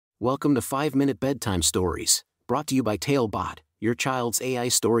Welcome to 5-Minute Bedtime Stories, brought to you by TaleBot, your child's AI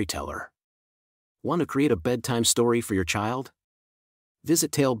storyteller. Want to create a bedtime story for your child?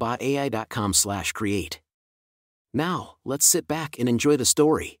 Visit talebotai.com/create. Now, let's sit back and enjoy the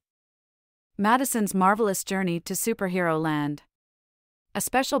story. Madison's Marvelous Journey to Superhero Land. A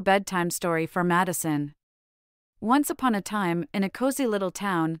special bedtime story for Madison. Once upon a time, in a cozy little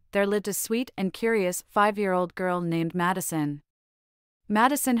town, there lived a sweet and curious 5-year-old girl named Madison.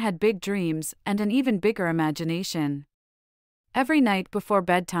 Madison had big dreams and an even bigger imagination. Every night before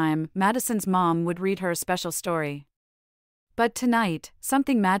bedtime, Madison's mom would read her a special story. But tonight,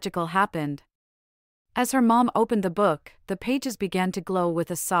 something magical happened. As her mom opened the book, the pages began to glow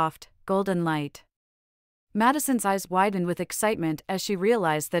with a soft, golden light. Madison's eyes widened with excitement as she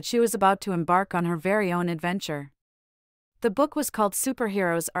realized that she was about to embark on her very own adventure. The book was called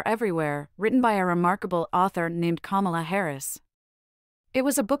Superheroes Are Everywhere, written by a remarkable author named Kamala Harris. It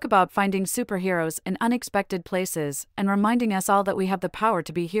was a book about finding superheroes in unexpected places and reminding us all that we have the power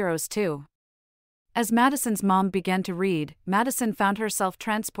to be heroes too. As Madison's mom began to read, Madison found herself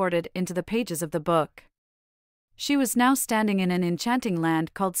transported into the pages of the book. She was now standing in an enchanting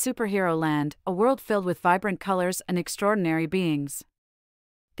land called Superhero Land, a world filled with vibrant colors and extraordinary beings.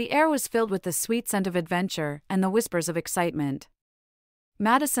 The air was filled with the sweet scent of adventure and the whispers of excitement.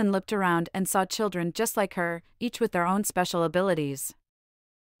 Madison looked around and saw children just like her, each with their own special abilities.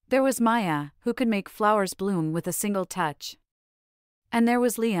 There was Maya, who could make flowers bloom with a single touch. And there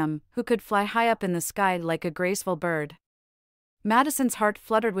was Liam, who could fly high up in the sky like a graceful bird. Madison's heart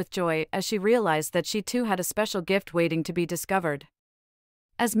fluttered with joy as she realized that she too had a special gift waiting to be discovered.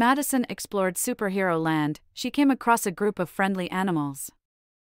 As Madison explored Superhero Land, she came across a group of friendly animals.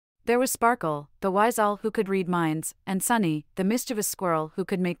 There was Sparkle, the wise owl who could read minds, and Sunny, the mischievous squirrel who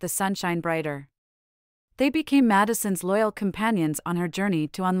could make the sun shine brighter. They became Madison's loyal companions on her journey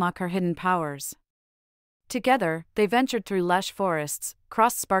to unlock her hidden powers. Together, they ventured through lush forests,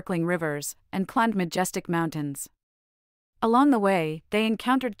 crossed sparkling rivers, and climbed majestic mountains. Along the way, they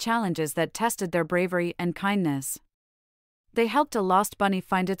encountered challenges that tested their bravery and kindness. They helped a lost bunny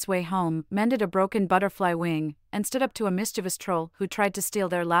find its way home, mended a broken butterfly wing, and stood up to a mischievous troll who tried to steal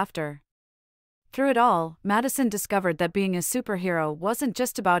their laughter. Through it all, Madison discovered that being a superhero wasn't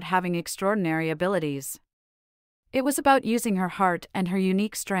just about having extraordinary abilities. It was about using her heart and her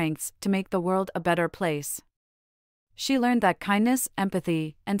unique strengths to make the world a better place. She learned that kindness,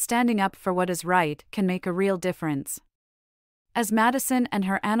 empathy, and standing up for what is right can make a real difference. As Madison and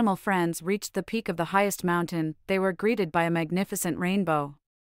her animal friends reached the peak of the highest mountain, they were greeted by a magnificent rainbow.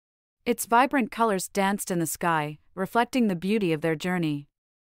 Its vibrant colors danced in the sky, reflecting the beauty of their journey.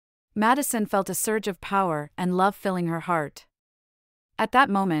 Madison felt a surge of power and love filling her heart. At that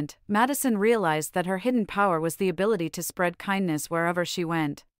moment, Madison realized that her hidden power was the ability to spread kindness wherever she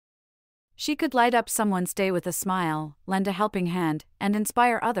went. She could light up someone's day with a smile, lend a helping hand, and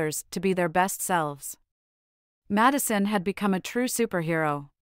inspire others to be their best selves. Madison had become a true superhero.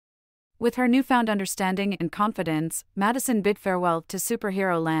 With her newfound understanding and confidence, Madison bid farewell to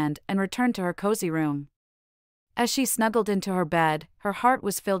Superhero Land and returned to her cozy room. As she snuggled into her bed, her heart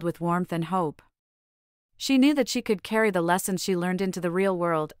was filled with warmth and hope. She knew that she could carry the lessons she learned into the real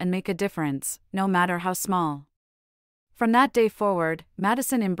world and make a difference, no matter how small. From that day forward,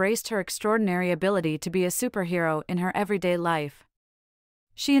 Madison embraced her extraordinary ability to be a superhero in her everyday life.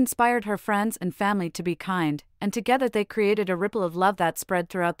 She inspired her friends and family to be kind, and together they created a ripple of love that spread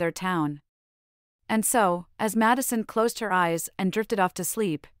throughout their town. And so, as Madison closed her eyes and drifted off to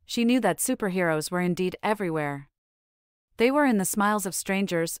sleep, she knew that superheroes were indeed everywhere. They were in the smiles of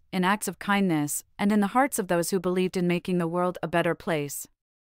strangers, in acts of kindness, and in the hearts of those who believed in making the world a better place.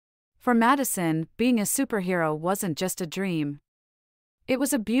 For Madison, being a superhero wasn't just a dream. It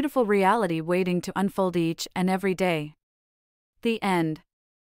was a beautiful reality waiting to unfold each and every day. The end.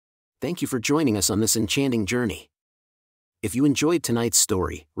 Thank you for joining us on this enchanting journey. If you enjoyed tonight's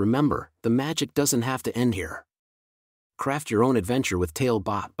story, remember, the magic doesn't have to end here. Craft your own adventure with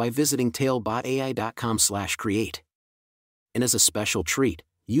TaleBot by visiting talebotai.com/create. And as a special treat,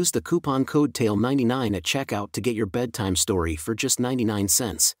 use the coupon code TALE99 at checkout to get your bedtime story for just 99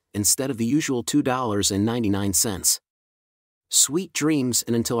 cents, instead of the usual $2.99. Sweet dreams,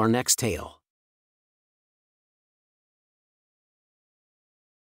 and until our next tale.